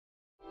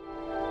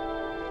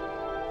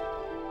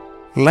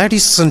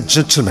Ladies and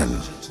gentlemen,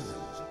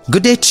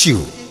 good day to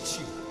you.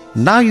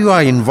 Now you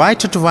are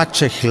invited to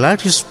watch a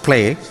hilarious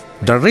play,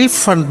 The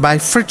Refund by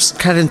Fritz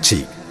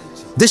Karinthy.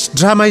 This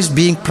drama is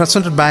being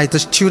presented by the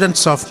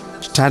students of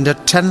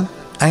Standard 10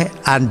 A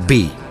and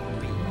B.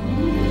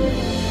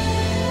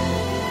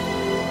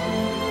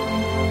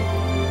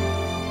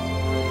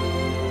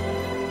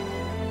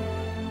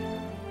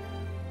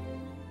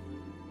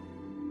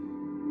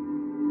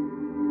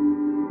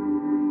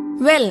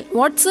 Well,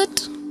 what's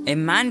it? A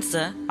man,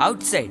 sir,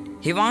 outside.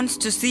 He wants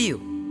to see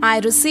you. I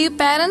receive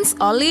parents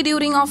only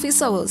during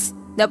office hours.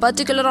 The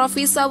particular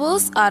office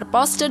hours are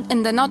posted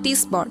in the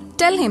notice board.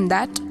 Tell him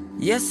that.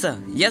 Yes,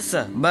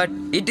 sir. But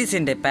it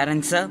isn't a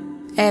parent, sir.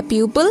 A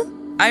pupil?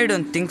 I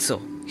don't think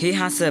so. He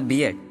has a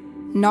beard.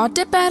 Not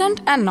a parent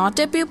and not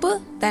a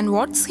pupil? Then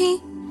what's he?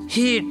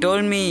 He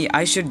told me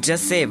I should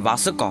just say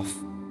Vasukov.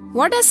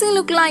 What does he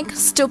look like?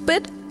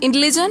 Stupid?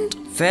 Intelligent?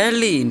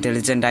 Fairly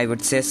intelligent, I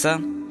would say,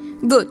 sir.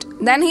 Good.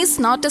 Then he's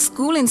not a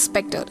school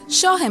inspector.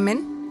 Show him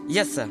in.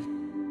 Yes, sir.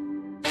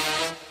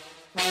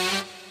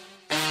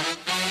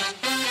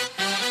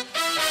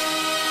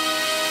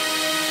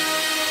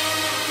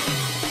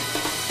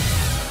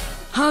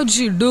 How'd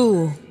you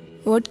do?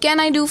 What can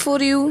I do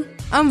for you?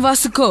 I'm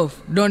Vasukov.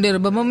 Don't you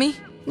remember me?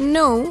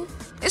 No.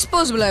 It's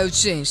possible I've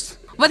changed.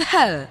 What the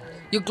hell?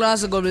 Your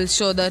class record will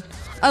show that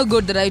I've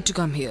got the right to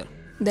come here.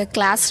 The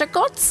class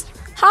records?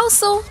 How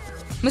so?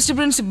 Mr.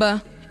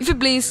 Principal, if you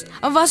please,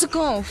 I'm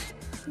Vasukov.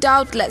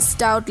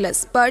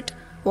 Doubtless. But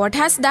what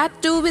has that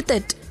to do with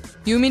it?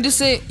 You mean to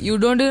say you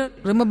don't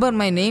remember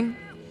my name?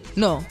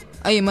 No,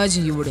 I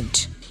imagine you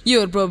wouldn't.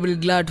 You're probably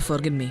glad to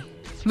forget me.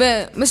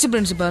 Well, Mr.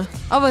 Principal,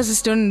 I was a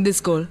student in this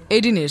school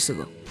 18 years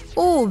ago.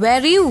 Oh, were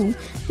you?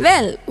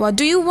 Well, what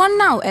do you want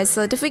now? A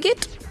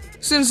certificate?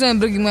 Since I'm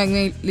bringing my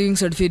leaving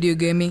certificate you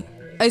gave me,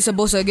 I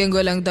suppose I can go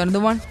along with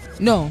another one?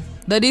 No,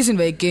 that isn't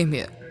why I came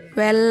here.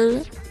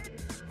 Well,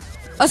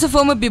 as a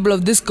former pupil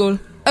of this school,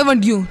 I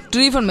want you to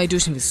refund my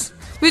tuition fees,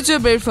 which I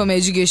paid for my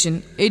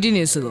education 18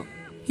 years ago.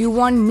 You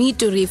want me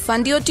to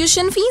refund your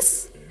tuition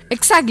fees?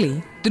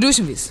 Exactly, the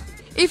tuition fees.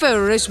 If I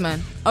were a rich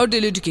man, I would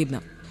tell you to keep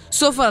them.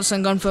 So far as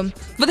I'm confirmed,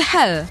 what the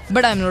hell,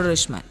 but I'm not a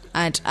rich man,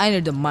 and I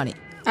need the money.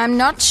 I'm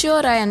not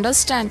sure I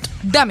understand.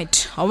 Damn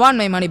it, I want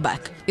my money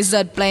back. Is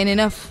that plain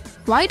enough?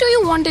 Why do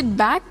you want it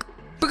back?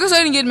 Because I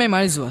didn't get my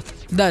money's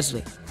worth. That's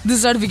why.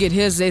 This certificate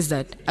here says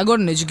that I got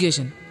an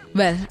education.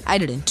 Well, I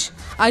didn't.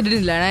 I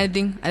didn't learn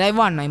anything, and I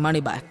want my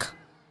money back.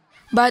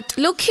 But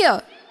look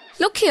here,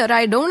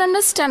 I don't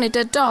understand it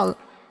at all.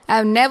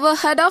 I've never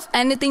heard of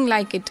anything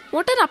like it.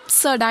 What an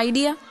absurd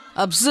idea.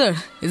 Absurd,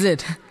 is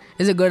it?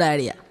 It's a good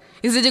idea.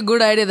 It's such a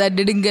good idea that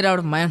didn't get out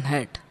of my own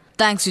head.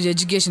 Thanks to the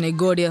education I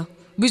got here,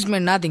 which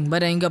meant nothing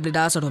but an incomplete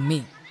ass out of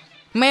me.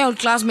 My old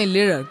classmate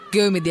leader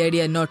gave me the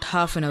idea not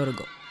half an hour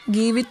ago.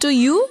 Gave it to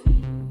you?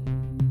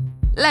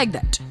 Like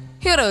that.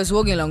 Here I was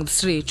walking along the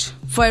street,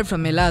 fired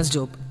from my last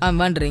job. I'm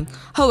wondering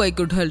how I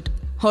could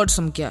hoard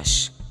some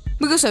cash.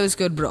 Because I was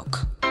quite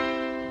broke.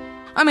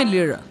 I met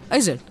leader. I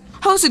said,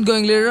 how's it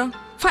going, leader?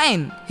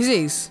 Fine, he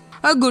says.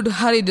 I could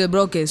hurry to the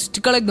brokers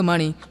to collect the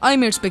money I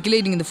made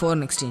speculating in the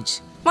foreign exchange.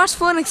 What's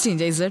foreign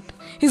exchange, I said?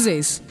 He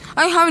says,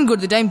 I haven't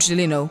got the time to tell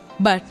you now,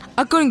 but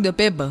according to the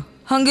paper,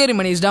 Hungary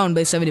money is down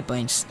by 70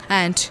 points,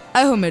 and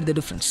I have made the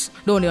difference.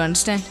 Don't you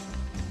understand?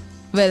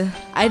 Well,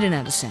 I didn't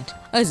understand.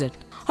 I said,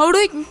 how do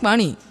I make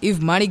money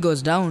if money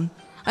goes down?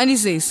 And he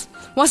says,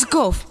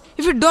 Vasukov,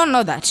 if you don't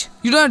know that,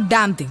 you don't know a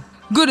damn thing.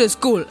 Go to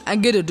school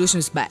and get your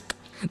tuitions back.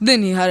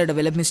 Then he hurried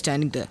away, left me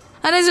standing there.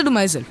 And I said to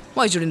myself,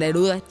 why shouldn't I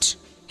do that?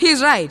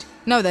 He's right,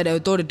 now that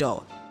I've thought it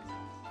over.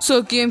 So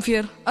I came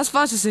here as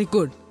fast as I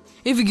could.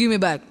 If you give me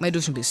back my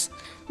tuition fees.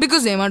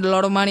 Because they want a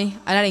lot of money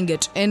and I didn't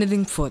get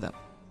anything for them.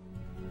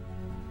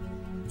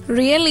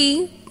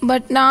 Really?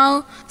 But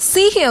now,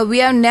 see here, we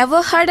have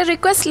never had a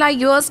request like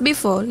yours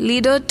before.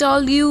 Leader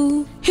told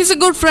you. He's a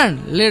good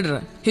friend,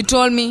 leader. He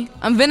told me,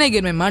 and when I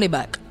get my money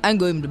back, I'm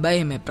going to buy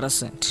him a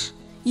present.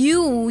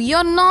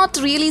 You're not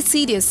really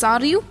serious,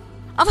 are you?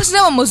 I was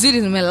never more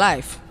serious in my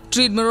life.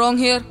 Treat me wrong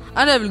here,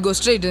 and I will go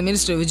straight to the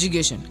Ministry of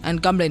Education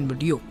and complain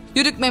about you.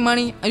 You took my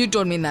money and you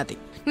told me nothing.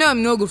 Now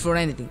I'm no good for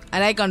anything,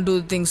 and I can't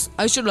do the things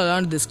I should have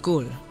learned at this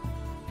school.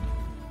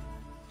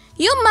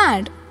 You're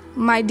mad.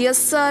 My dear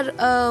sir,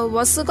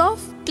 Vasukov,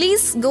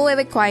 please go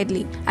away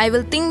quietly. I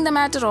will think the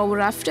matter over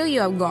after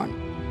you have gone.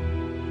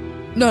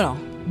 No,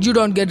 you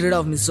don't get rid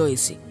of me so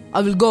easy.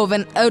 I will go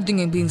when everything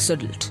is being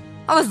settled.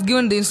 I was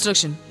given the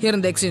instruction here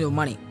in the exchange of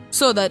money,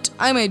 so that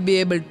I might be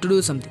able to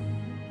do something.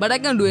 But I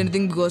can't do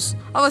anything because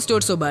I was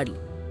taught so badly.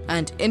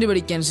 And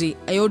anybody can see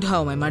I ought to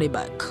have my money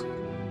back.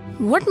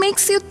 What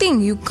makes you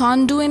think you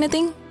can't do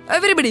anything?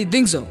 Everybody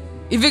thinks so.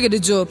 If I get a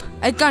job,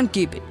 I can't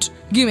keep it.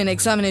 Give me an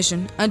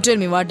examination and tell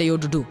me what I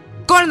ought to do.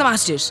 Call the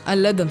masters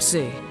and let them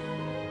say.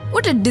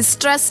 What a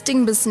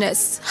distressing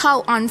business.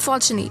 How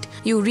unfortunate.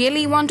 You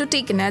really want to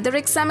take another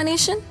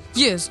examination?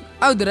 Yes,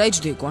 I have the right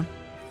to take one.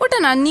 What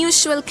an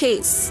unusual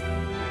case.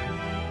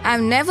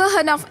 I've never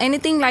heard of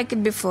anything like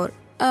it before.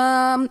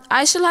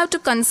 I shall have to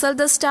consult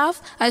the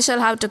staff. I shall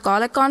have to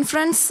call a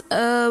conference.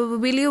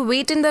 Will you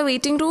wait in the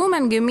waiting room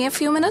and give me a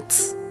few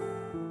minutes?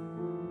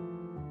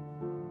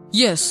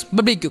 Yes,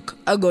 but be quick.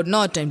 I've got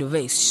no time to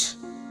waste.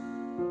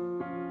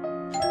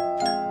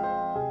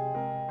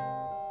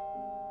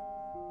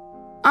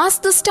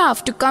 Ask the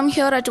staff to come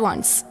here at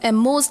once. A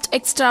most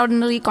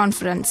extraordinary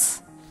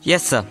conference.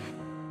 Yes, sir.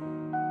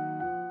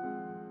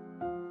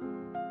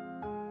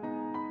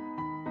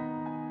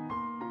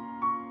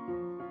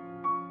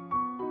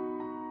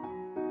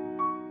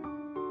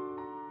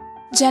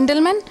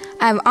 Gentlemen,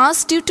 I have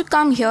asked you to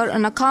come here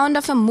on account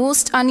of a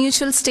most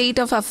unusual state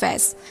of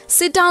affairs.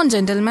 Sit down,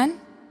 gentlemen.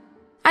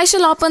 I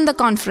shall open the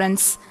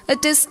conference.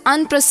 It is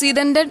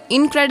unprecedented,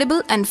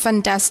 incredible and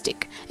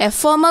fantastic. A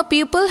former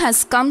pupil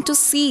has come to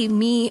see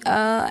me,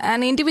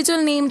 an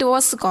individual named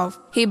Vosakov.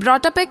 He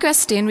brought up a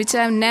question which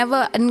I have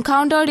never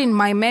encountered in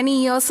my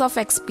many years of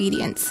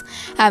experience.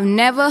 I have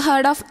never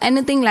heard of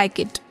anything like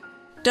it.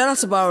 Tell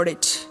us about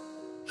it.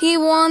 He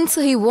wants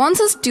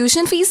his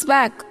tuition fees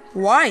back.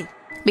 Why?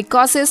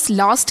 Because he's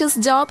lost his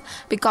job,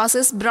 because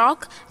he's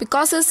broke,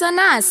 because he's an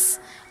ass.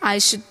 I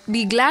should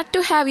be glad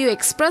to have you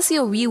express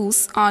your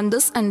views on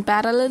this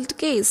unparalleled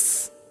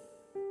case.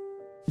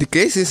 The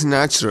case is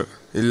natural.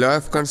 The law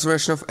of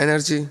conservation of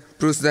energy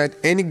proves that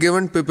any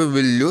given people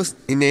will lose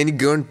in any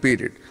given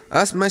period.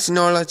 As much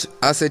knowledge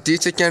as a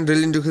teacher can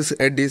drill into his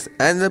head is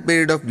and the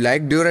period of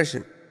like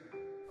duration.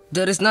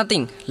 There is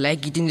nothing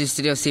like it in the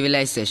history of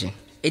civilization.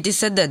 It is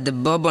said that the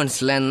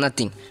Bourbons learn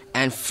nothing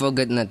and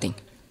forget nothing.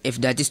 If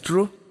that is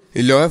true,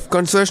 The law of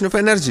conservation of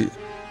energy.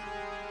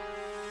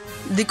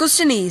 The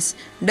question is,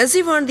 does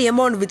he want the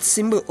amount with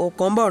simple or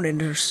compound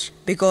interest?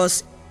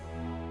 Because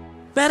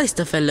where is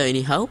the fellow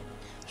anyhow?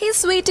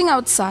 He's waiting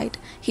outside.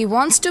 He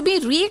wants to be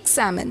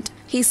re-examined.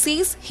 He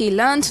says he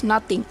learned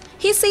nothing.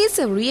 He says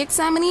a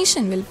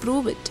re-examination will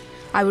prove it.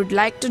 I would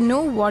like to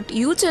know what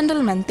you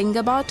gentlemen think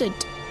about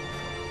it.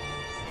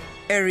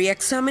 a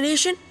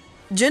re-examination?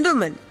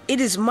 Gentlemen,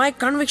 it is my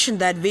conviction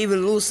that we will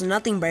lose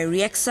nothing by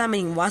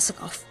re-examining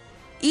Vasakov.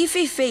 If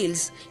he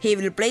fails, he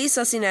will place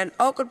us in an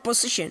awkward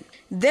position.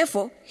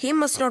 Therefore, he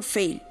must not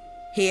fail.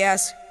 He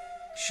has,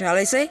 shall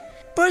I say,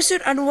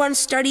 pursued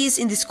advanced studies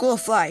in the school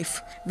of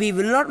life. We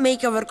will not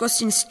make our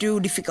questions too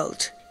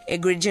difficult.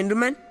 Agreed,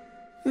 gentlemen?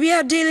 We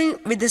are dealing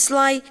with a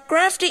sly,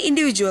 crafty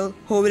individual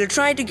who will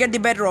try to get the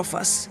better of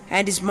us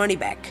and his money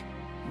back.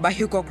 By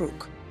hook or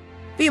crook.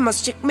 We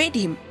must checkmate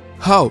him.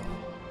 How?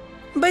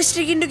 By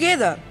sticking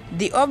together.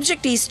 The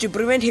object is to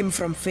prevent him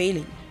from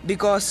failing.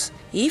 Because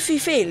if he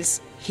fails,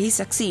 he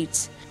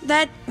succeeds.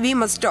 That we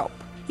must stop.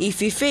 If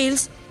he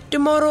fails,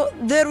 tomorrow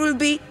there will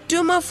be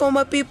 2 more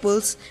former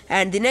pupils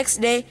and the next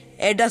day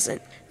a dozen.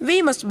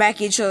 We must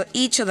back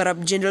each other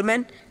up,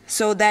 gentlemen,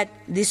 so that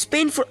this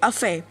painful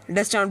affair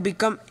does not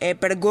become a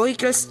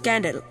pedagogical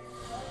scandal.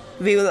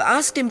 We will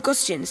ask him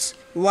questions.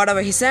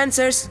 Whatever his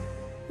answers,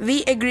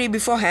 we agree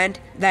beforehand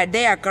that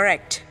they are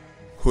correct.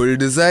 Who will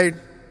decide?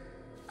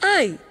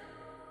 I.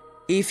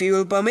 If you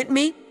will permit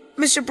me,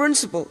 Mr.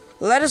 Principal,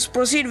 let us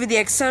proceed with the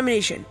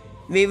examination.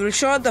 We will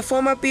show the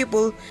former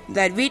people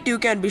that we too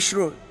can be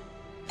shrewd.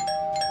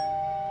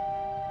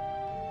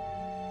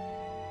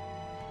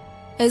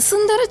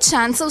 Isn't there a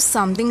chance of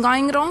something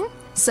going wrong?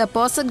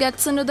 Suppose it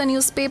gets into the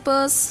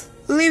newspapers.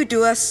 Leave it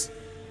to us.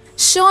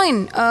 Show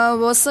in,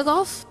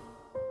 Vosakov.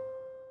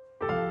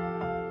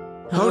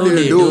 How do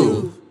you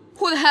do?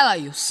 Who the hell are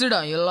you? Sit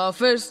down, you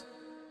loafers.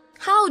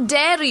 How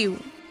dare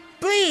you?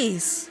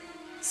 Please,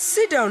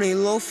 sit down, you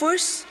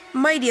loafers.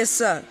 My dear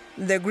sir,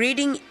 the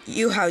greeting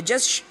you have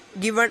just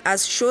given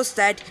us shows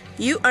that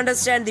you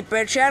understand the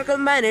patriarchal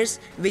manners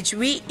which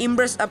we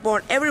impress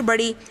upon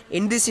everybody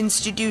in this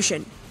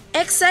institution.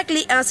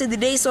 Exactly as in the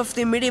days of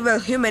the medieval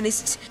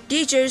humanists,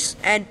 teachers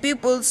and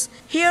pupils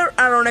here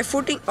are on a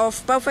footing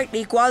of perfect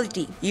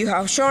equality. You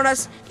have shown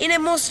us in a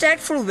most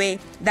tactful way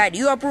that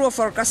you approve of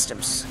our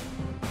customs.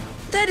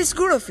 That is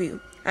good of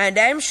you, and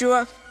I am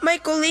sure my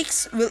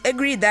colleagues will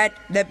agree that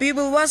the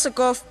pupil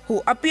Vasakov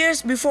who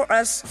appears before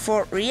us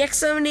for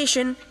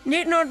re-examination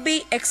need not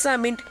be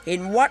examined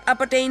in what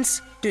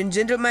appertains to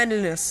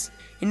gentlemanliness.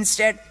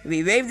 Instead,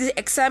 we waive the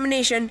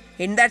examination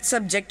in that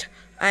subject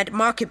and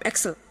mark him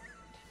excellent.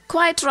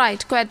 Quite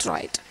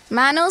right.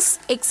 Manners,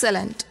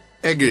 excellent.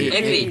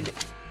 agreed.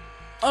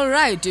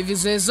 Alright, if you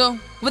say so.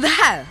 What the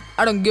hell?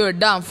 I don't give a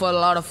damn for a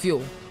lot of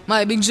you.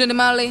 My big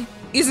Changanacherry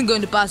isn't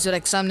going to pass your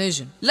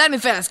examination. Let me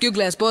fail as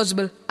quickly as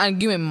possible and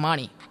give me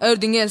money.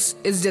 Everything else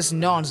is just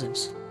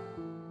nonsense.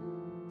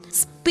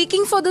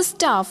 Speaking for the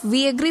staff,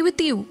 we agree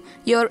with you.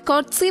 Your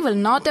courtesy will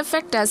not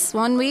affect us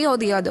one way or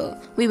the other.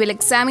 We will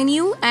examine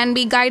you and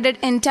be guided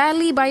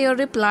entirely by your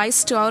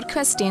replies to our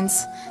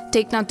questions.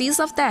 Take notice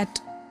of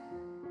that.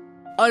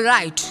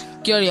 Alright,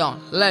 carry on.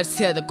 Let's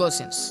hear the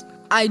questions.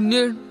 I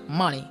need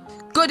money.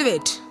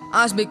 Cultivate.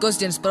 Ask me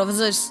questions,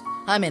 professors.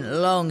 I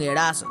mean long-haired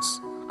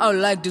asses. I would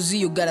like to see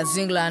you get a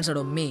single answer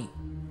to me.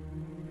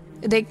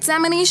 The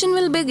examination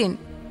will begin.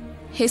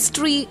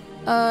 History,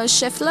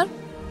 Scheffler?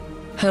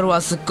 Herr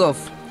Vasakov,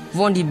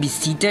 won't you be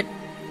seated?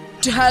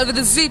 To hell with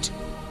the seat.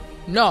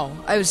 No,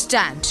 I will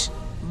stand.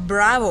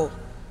 Bravo.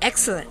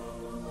 Excellent.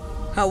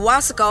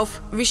 Vasakov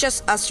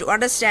wishes us to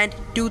understand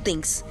two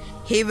things.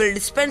 He will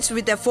dispense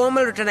with a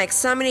formal written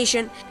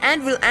examination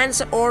and will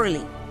answer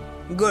orally.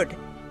 Good.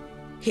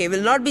 He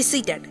will not be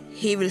seated.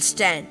 He will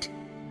stand.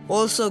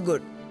 Also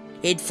good.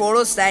 It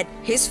follows that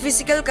his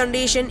physical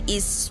condition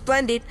is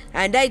splendid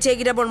and I take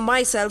it upon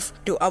myself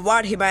to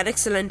award him an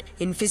excellent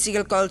in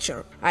physical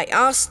culture. I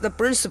ask the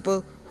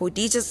principal who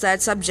teaches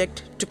that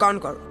subject to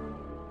concur.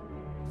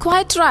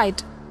 Quite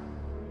right.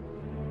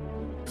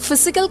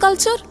 Physical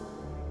culture?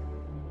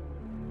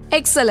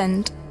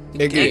 Excellent.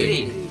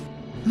 Agreed.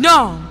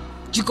 No!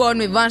 You called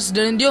me once,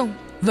 didn't you?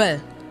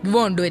 Well, we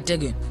won't do it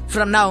again.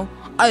 From now,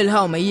 I will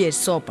have my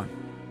ears open.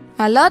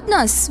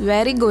 Alertness,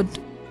 very good.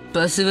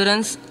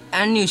 Perseverance,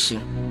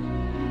 unusual.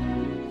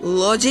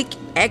 Logic,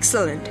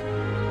 excellent.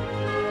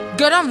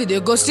 Get on with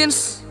your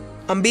questions.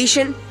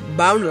 Ambition,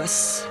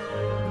 boundless.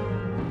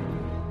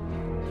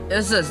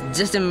 Yes,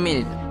 just a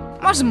minute.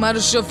 What's the matter,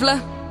 Shuffler?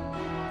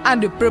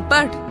 Aren't you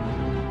prepared?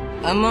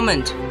 A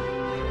moment.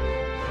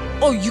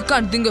 Oh, you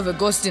can't think of a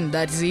question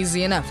that is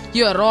easy enough.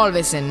 You are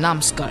always a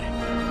numbskull.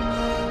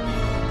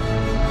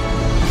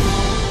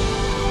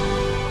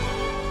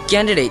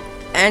 Candidate,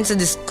 answer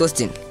this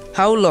question.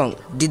 How long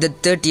did the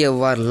 30-year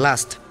war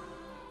last?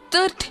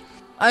 30?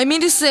 I mean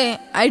to say,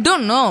 I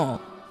don't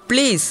know.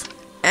 Please,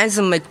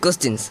 answer my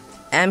questions.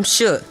 I'm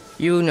sure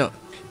you know.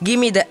 Give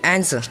me the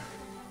answer.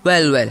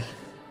 Well.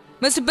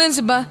 Mr.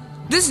 Principal,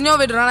 this is no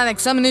way to run an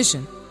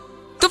examination.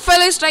 The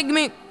fellow is trying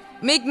to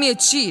make me a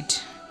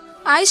cheat.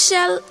 I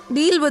shall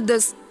deal with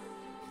this.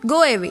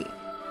 Go away.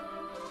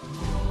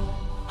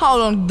 How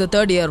long did the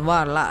 30-year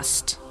war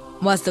last?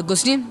 What's the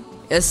question?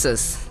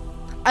 Yes.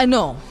 I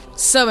know.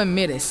 7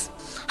 minutes.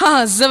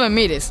 Haha, 7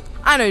 minutes.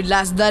 I know it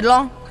lasts that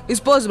long. It's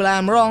possible I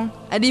am wrong,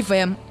 and if I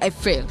am, I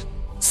failed.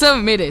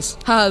 7 minutes.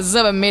 Haha,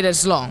 7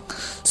 minutes long.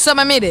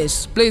 7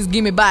 minutes. Please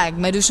give me back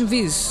my tuition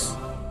fees.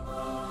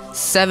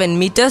 7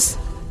 meters?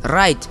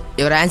 Right.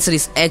 Your answer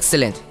is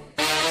excellent.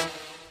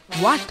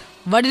 What?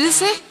 What did you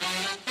say?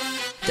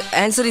 The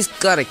answer is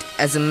correct.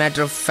 As a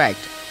matter of fact,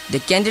 the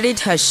candidate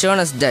has shown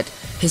us that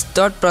his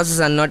thought processes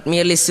are not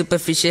merely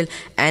superficial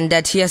and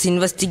that he has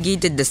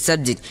investigated the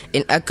subject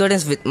in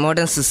accordance with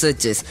modern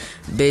researches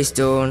based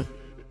on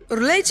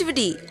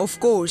Relativity, of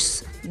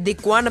course. The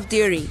quantum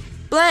theory.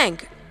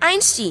 Planck,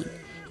 Einstein.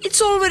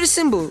 It's all very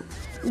simple.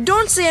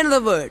 Don't say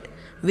another word.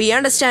 We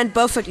understand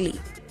perfectly.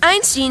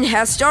 Einstein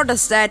has taught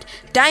us that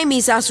time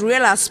is as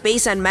real as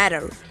space and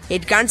matter.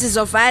 It consists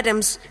of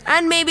atoms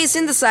and may be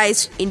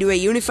synthesized into a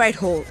unified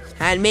whole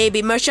and may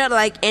be measured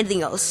like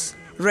anything else.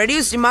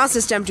 Reduce the mass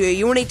system to a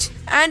unit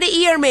and a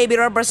year may be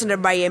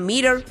represented by a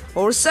meter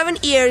or 7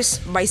 years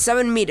by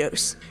 7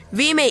 meters.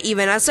 We may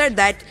even assert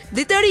that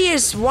the 30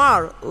 years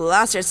war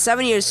lasted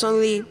 7 years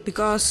only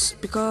because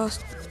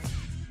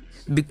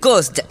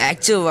the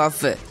actual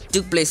warfare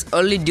took place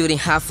only during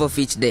half of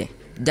each day.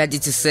 That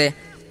is to say,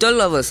 12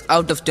 hours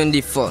out of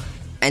 24,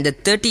 and the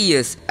 30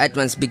 years at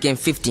once became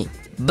 15.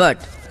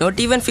 But not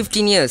even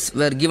 15 years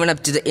were given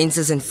up to the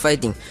incessant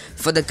fighting,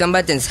 for the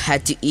combatants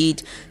had to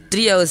eat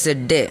 3 hours a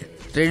day,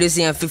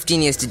 reducing our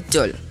 15 years to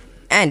 12.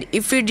 And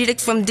if we deduct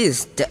from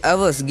this the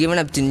hours given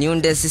up to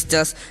noonday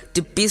siestas,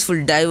 to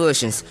peaceful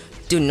diversions,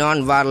 to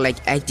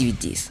non-warlike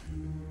activities,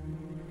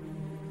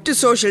 to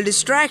social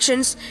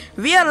distractions,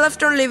 we are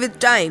left only with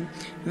time,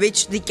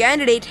 which the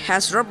candidate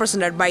has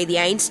represented by the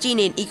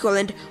Einsteinian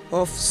equivalent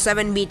of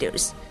 7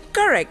 meters.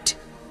 Correct.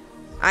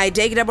 I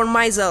take it upon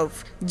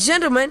myself,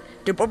 gentlemen,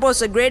 to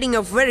propose a grading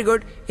of very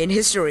good in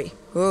history.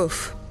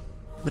 Oof.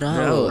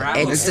 Bravo.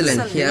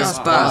 Excellent. He has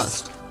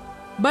passed.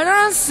 But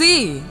I don't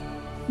see.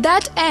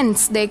 That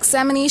ends the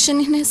examination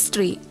in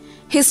history.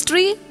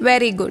 History,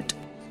 very good.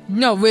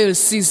 Now we'll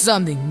see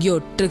something,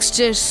 you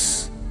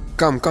tricksters.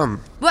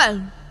 Come.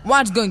 Well,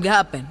 what's going to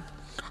happen?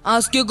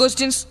 Ask your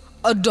questions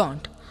or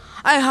don't.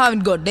 I haven't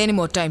got any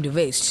more time to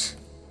waste.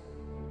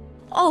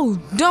 Oh,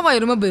 now I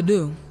remember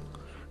do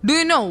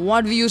you know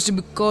what we used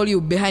to call you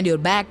behind your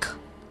back?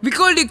 We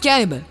called you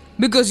cannibal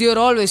because you're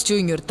always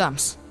chewing your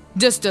thumbs,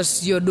 just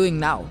as you're doing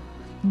now.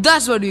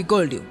 That's what we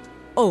called you.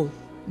 Oh,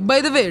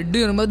 by the way, do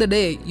you remember the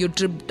day you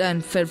tripped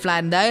and fell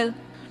flat in the aisle?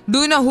 Do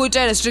you know who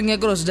tied a string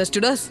across dust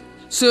to dust?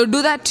 So you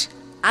do that?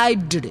 I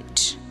did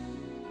it.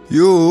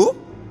 You?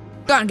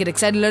 Don't get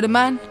excited, little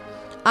man.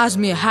 Ask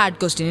me a hard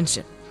question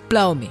instead.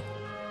 Plow me.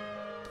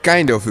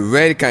 Kind of you,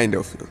 very kind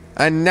of you.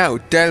 And now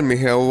tell me,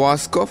 Herr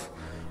Waskov,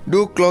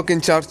 do clock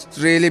in charts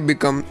really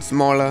become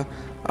smaller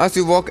as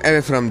you walk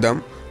away from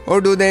them,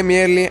 or do they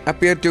merely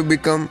appear to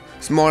become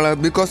smaller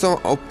because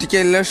of optical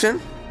illusion?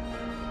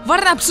 What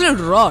an absolute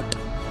rot!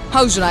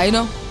 How should I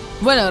know?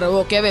 Whenever I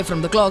walk away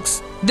from the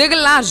clocks, they get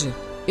larger.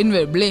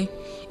 Invariably,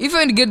 if I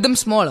want to get them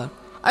smaller,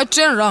 I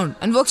turn around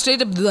and walk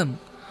straight up to them.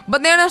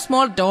 But they are not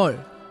small at all.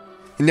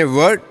 In a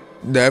word,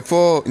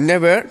 therefore, in a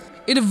word?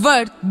 In a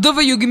word, the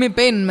way you give me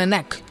pain in my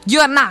neck.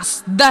 You are an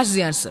ass. That's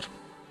the answer.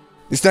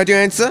 Is that your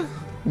answer?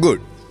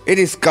 Good. It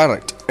is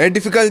correct. A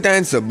difficult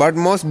answer, but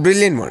most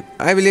brilliant one.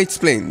 I will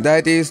explain.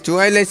 That is,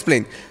 I'll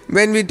explain.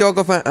 When we talk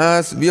of an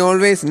ass, we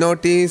always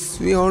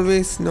notice.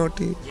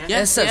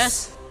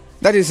 Yes.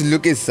 That is,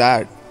 look is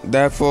sad.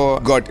 Therefore,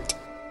 got it.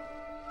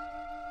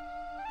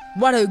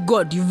 What have you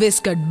got, you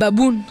whiskered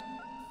baboon?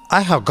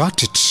 I have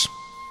got it.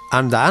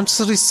 And the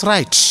answer is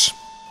right.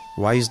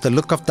 Why is the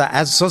look of the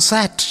ass so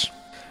sad?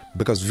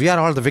 Because we are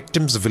all the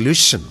victims of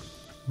illusion.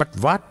 But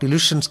what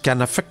illusions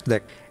can affect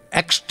the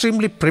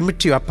extremely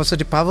primitive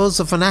opposite powers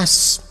of an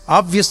ass?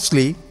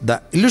 Obviously,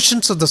 the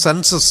illusions of the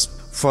senses,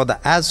 for the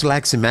ass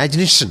lacks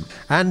imagination,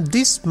 and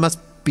this must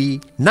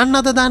be none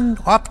other than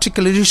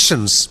optical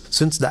illusions,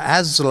 since the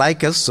ass,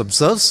 like us,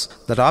 observes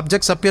that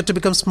objects appear to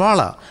become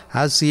smaller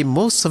as he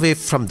moves away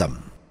from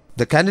them.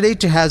 The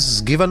candidate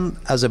has given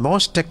us a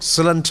most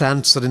excellent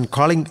answer in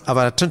calling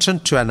our attention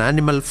to an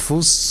animal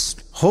whose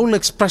whole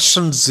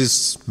expression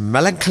is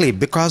melancholy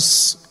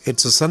because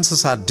its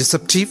senses are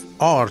deceptive,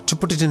 or to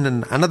put it in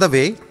another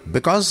way,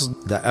 because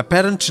the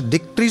apparent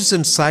decrease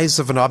in size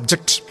of an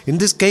object, in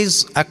this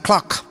case a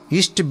clock,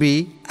 is to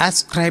be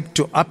ascribed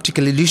to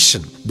optical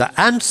illusion. The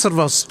answer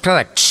was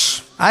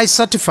correct. I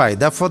certify,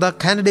 therefore the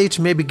candidate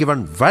may be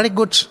given very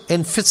good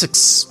in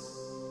physics.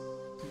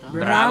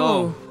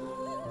 Bravo.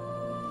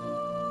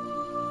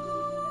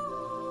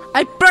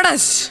 I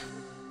protest.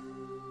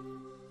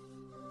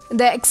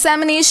 The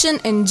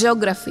examination in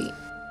geography.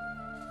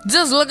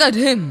 Just look at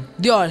him,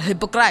 the old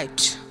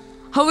hypocrite.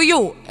 How are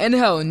you,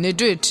 anyhow,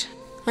 nitwit?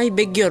 I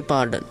beg your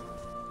pardon.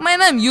 My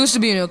name used to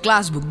be in your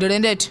class book,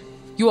 didn't it?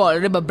 You all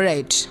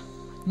reprobate.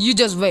 You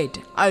just wait,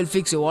 I'll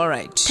fix you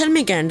alright. Tell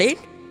me, candid.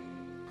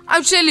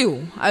 I'll tell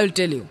you.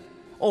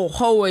 Oh,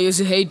 how I used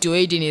to hate you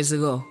 18 years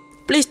ago.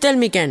 Please tell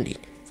me, candid.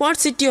 What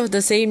city of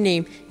the same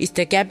name is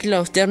the capital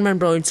of German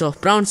province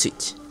of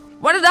Braunschweig?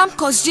 What a damn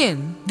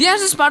question. The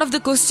answer is part of the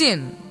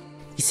question.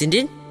 Isn't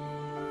it?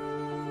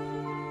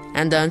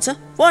 And the answer?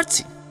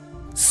 What's it?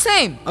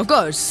 Same, of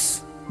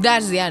course.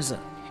 That's the answer.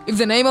 If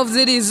the name of the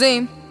city is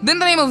same, then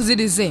the name of the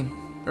city is same.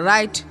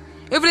 Right?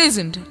 If it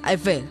isn't, I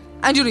fail.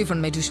 And you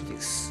refund my tuition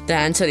fees. The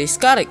answer is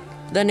correct.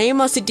 The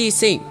name of city is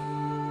same.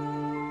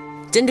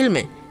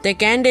 Gentlemen, the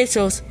candidate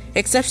shows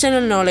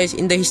exceptional knowledge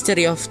in the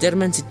history of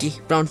German city,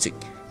 Braunschweig.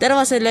 There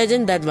was a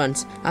legend that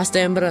once, as the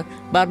Emperor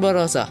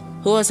Barbarossa,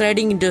 who was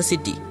riding into a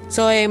city,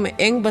 saw a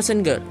young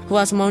peasant girl who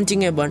was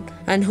mounting a bun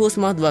and whose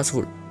mouth was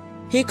full.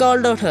 He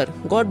called out her,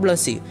 "God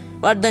bless you.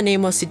 What the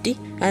name of city?"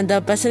 And the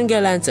peasant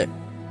girl answered,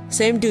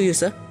 "Same to you,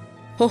 sir."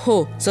 Ho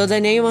ho, so the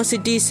name of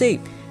city is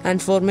same.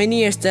 And for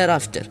many years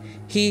thereafter,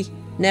 he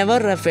never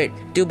referred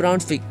to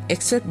Braunschweig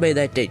except by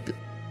that title.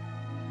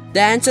 The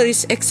answer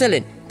is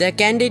excellent. The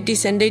candidate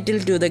is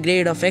entitled to the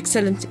grade of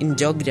excellence in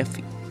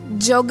geography.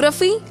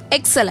 Geography,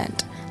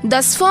 excellent.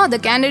 Thus far, the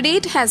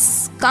candidate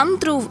has come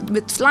through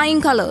with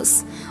flying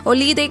colors.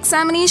 Only the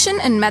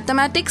examination in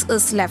mathematics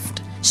is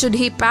left. Should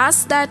he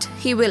pass that,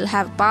 he will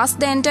have passed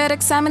the entire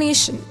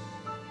examination.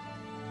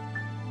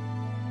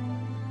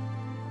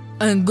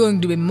 I'm going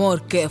to be more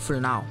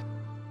careful now.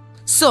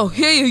 So,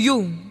 here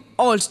you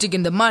all stick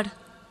in the mud.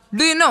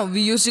 Do you know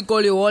we used to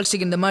call you all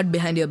stick in the mud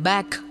behind your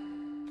back?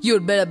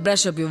 You'd better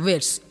brush up your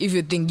wits if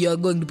you think you're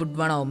going to put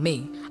one on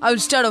me. I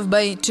will start off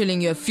by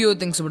telling you a few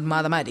things about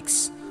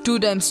mathematics. 2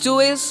 times 2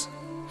 is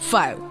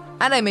 5.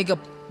 And I make up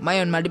my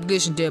own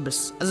multiplication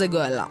tables as I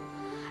go along.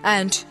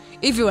 And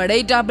if you had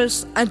 8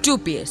 apples and 2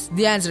 pears,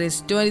 the answer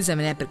is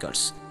 27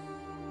 apricots.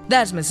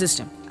 That's my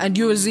system, and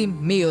you will see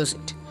me use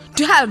it.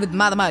 To hell with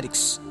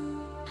mathematics.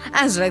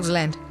 Answer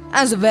excellent,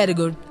 answer very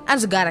good,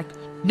 answer correct.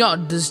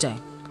 Not this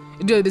time.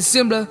 It will be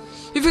simpler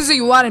if you say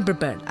you aren't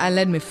prepared and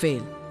let me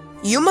fail.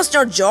 You must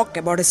not joke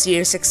about a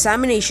serious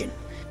examination.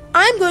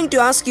 I am going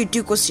to ask you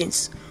 2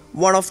 questions.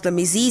 One of them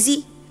is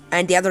easy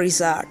and the other is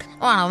hard.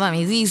 One of them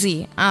is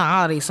easy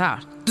and other is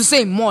hard. The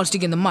same mole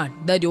stick in the mud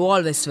that you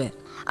always wear.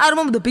 I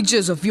remember the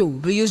pictures of you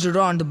we used to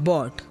draw on the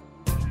board.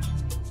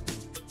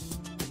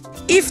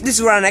 If this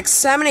were an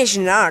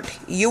examination in art,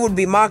 you would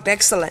be marked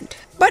excellent.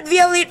 But we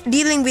are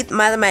dealing with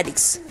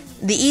mathematics.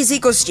 The easy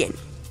question.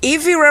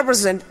 If we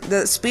represent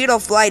the speed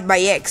of light by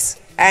x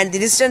and the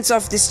distance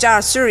of the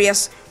star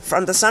Sirius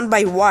from the sun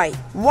by y,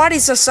 what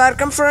is the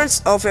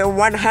circumference of a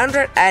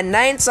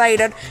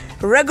 109-sided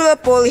regular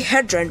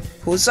polyhedron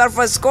whose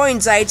surface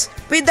coincides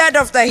with that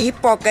of the hip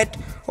pocket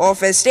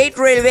of a state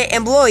railway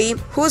employee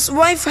whose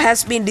wife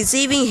has been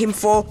deceiving him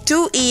for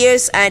 2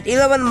 years and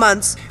 11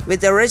 months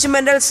with a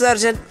regimental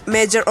sergeant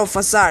major of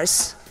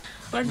hussars?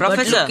 But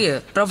look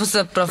here,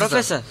 Professor.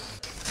 Professor,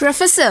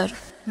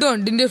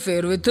 Don't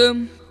interfere with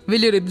him.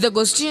 Will you repeat the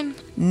question?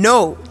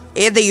 No,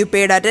 either you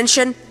paid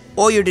attention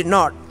or you did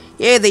not.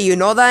 Either you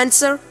know the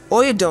answer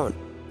or you don't.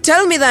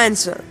 Tell me the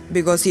answer,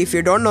 because if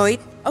you don't know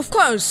it, Of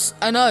course,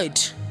 I know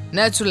it.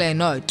 Naturally, I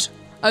know it.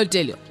 I'll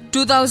tell you.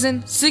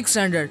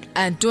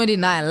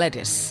 2,629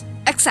 letters.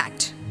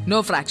 Exact.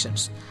 No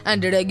fractions.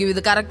 And did I give you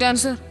the correct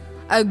answer?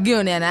 I've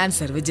given you an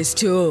answer which is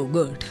too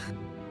good.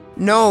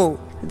 no,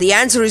 the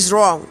answer is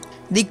wrong.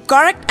 The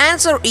correct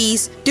answer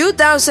is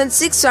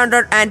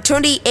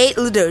 2,628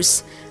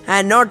 liters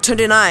and not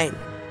 29.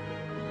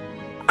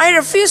 I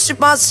refuse to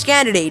pass this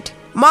candidate.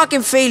 Mark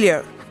him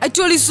failure. I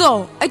told you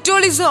so. I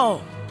told you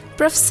so.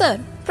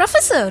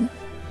 Professor,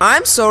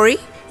 I'm sorry.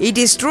 It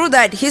is true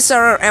that his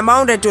error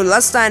amounted to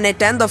less than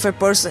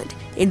 0.1%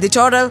 in the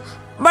total,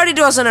 but it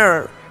was an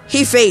error.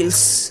 He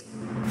fails.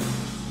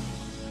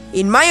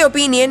 In my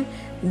opinion,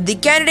 the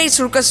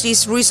candidate's request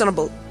is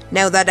reasonable.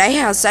 Now that I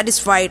have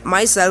satisfied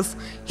myself,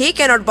 he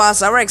cannot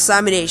pass our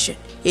examination.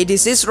 It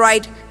is his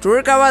right to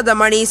recover the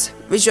monies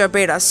which were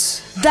paid us.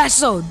 That's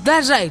so.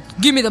 That's right.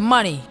 Give me the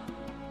money.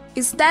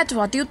 is that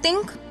what you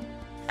think?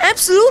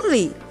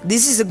 Absolutely.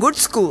 This is a good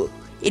school.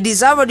 It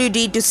is our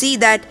duty to see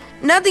that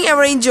nothing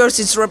ever injures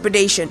its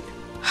reputation.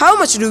 How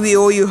much do we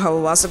owe you,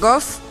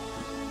 Vasakov?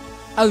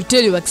 I'll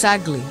tell you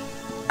exactly.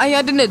 I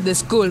attended this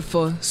school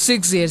for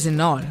 6 years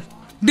in all.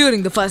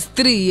 During the first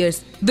 3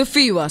 years, the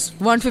fee was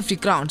 150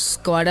 crowns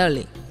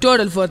quarterly.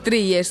 Total for 3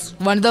 years,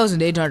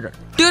 1,800.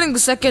 During the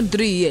second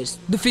 3 years,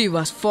 the fee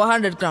was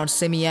 400 crowns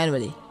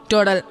semi-annually.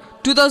 Total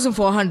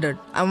 2,400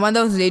 and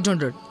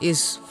 1,800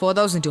 is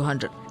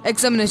 4,200.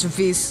 Examination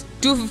fees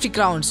 250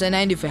 crowns and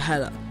 95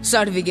 hella.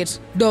 Certificates,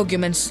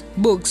 documents,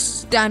 books,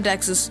 stamp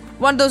taxes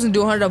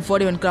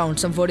 1,241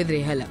 crowns and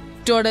 43 hella.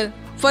 Total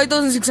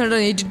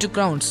 5,682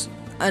 crowns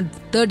and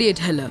 38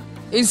 hella.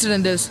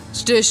 Incidentals,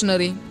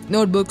 stationery,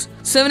 notebooks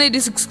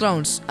 786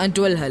 crowns and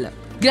 12 hella.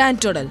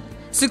 Grand total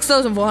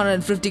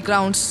 6,450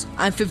 crowns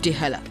and 50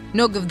 hella.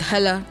 No give the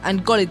hella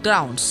and call it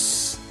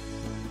crowns.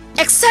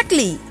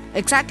 Exactly.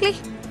 Exactly?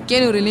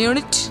 Can you rely on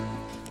it?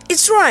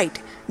 It's right.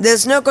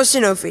 There's no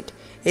question of it.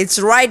 It's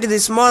right to the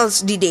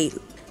smallest detail.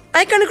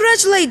 I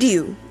congratulate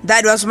you.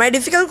 That was my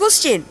difficult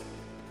question.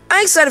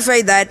 I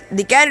certify that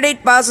the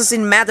candidate passes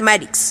in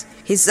mathematics.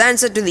 His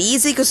answer to the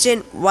easy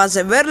question was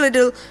a very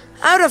little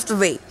out of the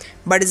way,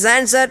 but his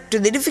answer to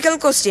the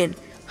difficult question,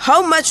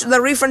 how much the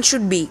refund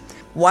should be,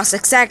 was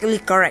exactly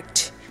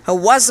correct.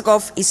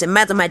 Vasakov is a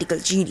mathematical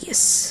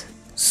genius.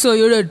 So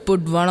you did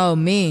put one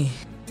on me.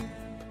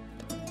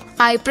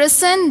 I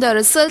present the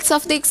results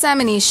of the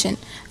examination.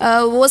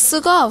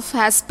 Vasakov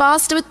has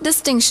passed with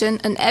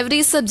distinction in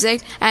every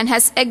subject and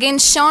has again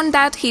shown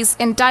that he is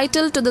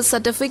entitled to the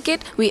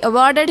certificate we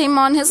awarded him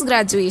on his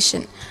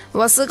graduation.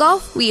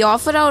 Vasakov, we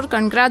offer our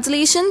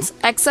congratulations,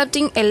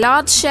 accepting a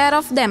large share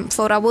of them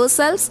for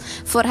ourselves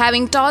for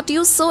having taught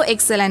you so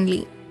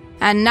excellently.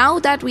 And now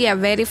that we have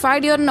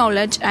verified your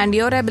knowledge and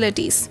your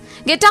abilities,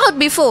 get out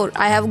before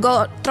I have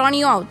thrown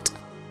you out.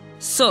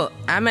 So,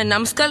 am I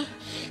numbskull?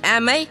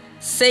 Am I?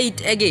 Say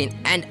it again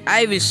and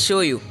I will show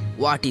you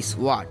what is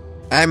what.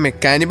 I'm a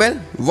cannibal?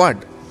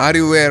 What? Are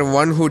you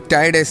one who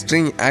tied a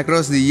string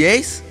across the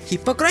ears?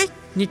 Hypocrite?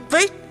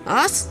 Nitwit?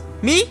 Us?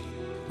 Me?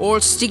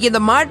 Old stick in the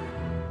mud?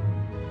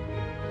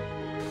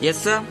 Yes,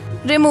 sir.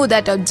 Remove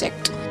that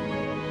object.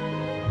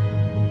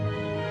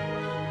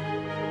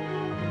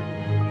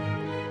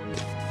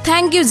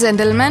 Thank you,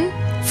 gentlemen,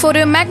 for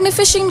your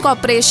magnificent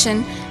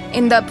cooperation.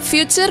 In the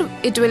future,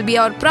 it will be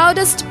our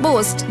proudest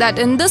boast that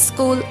in this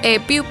school, a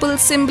pupil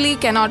simply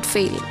cannot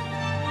fail.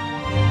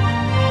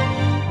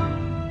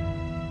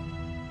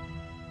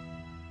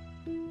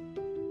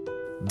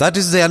 That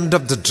is the end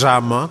of the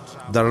drama,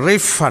 The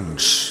Refund.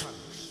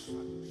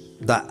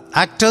 The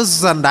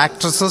actors and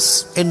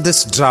actresses in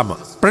this drama: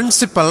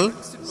 Principal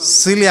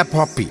Celia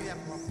Poppy,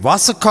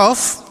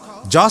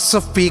 Vasakov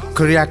Joseph P.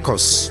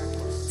 Kyriakos,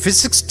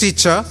 Physics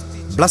teacher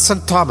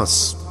Blessant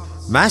Thomas,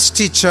 Maths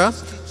teacher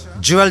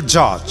Jewel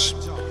George,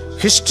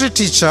 History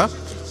teacher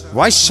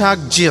Vaishak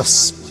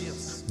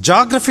Gius,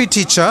 Geography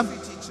teacher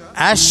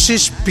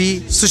Ashish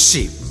P.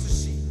 Sushi,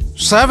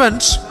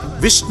 Servant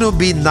Vishnu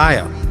B.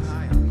 Nair,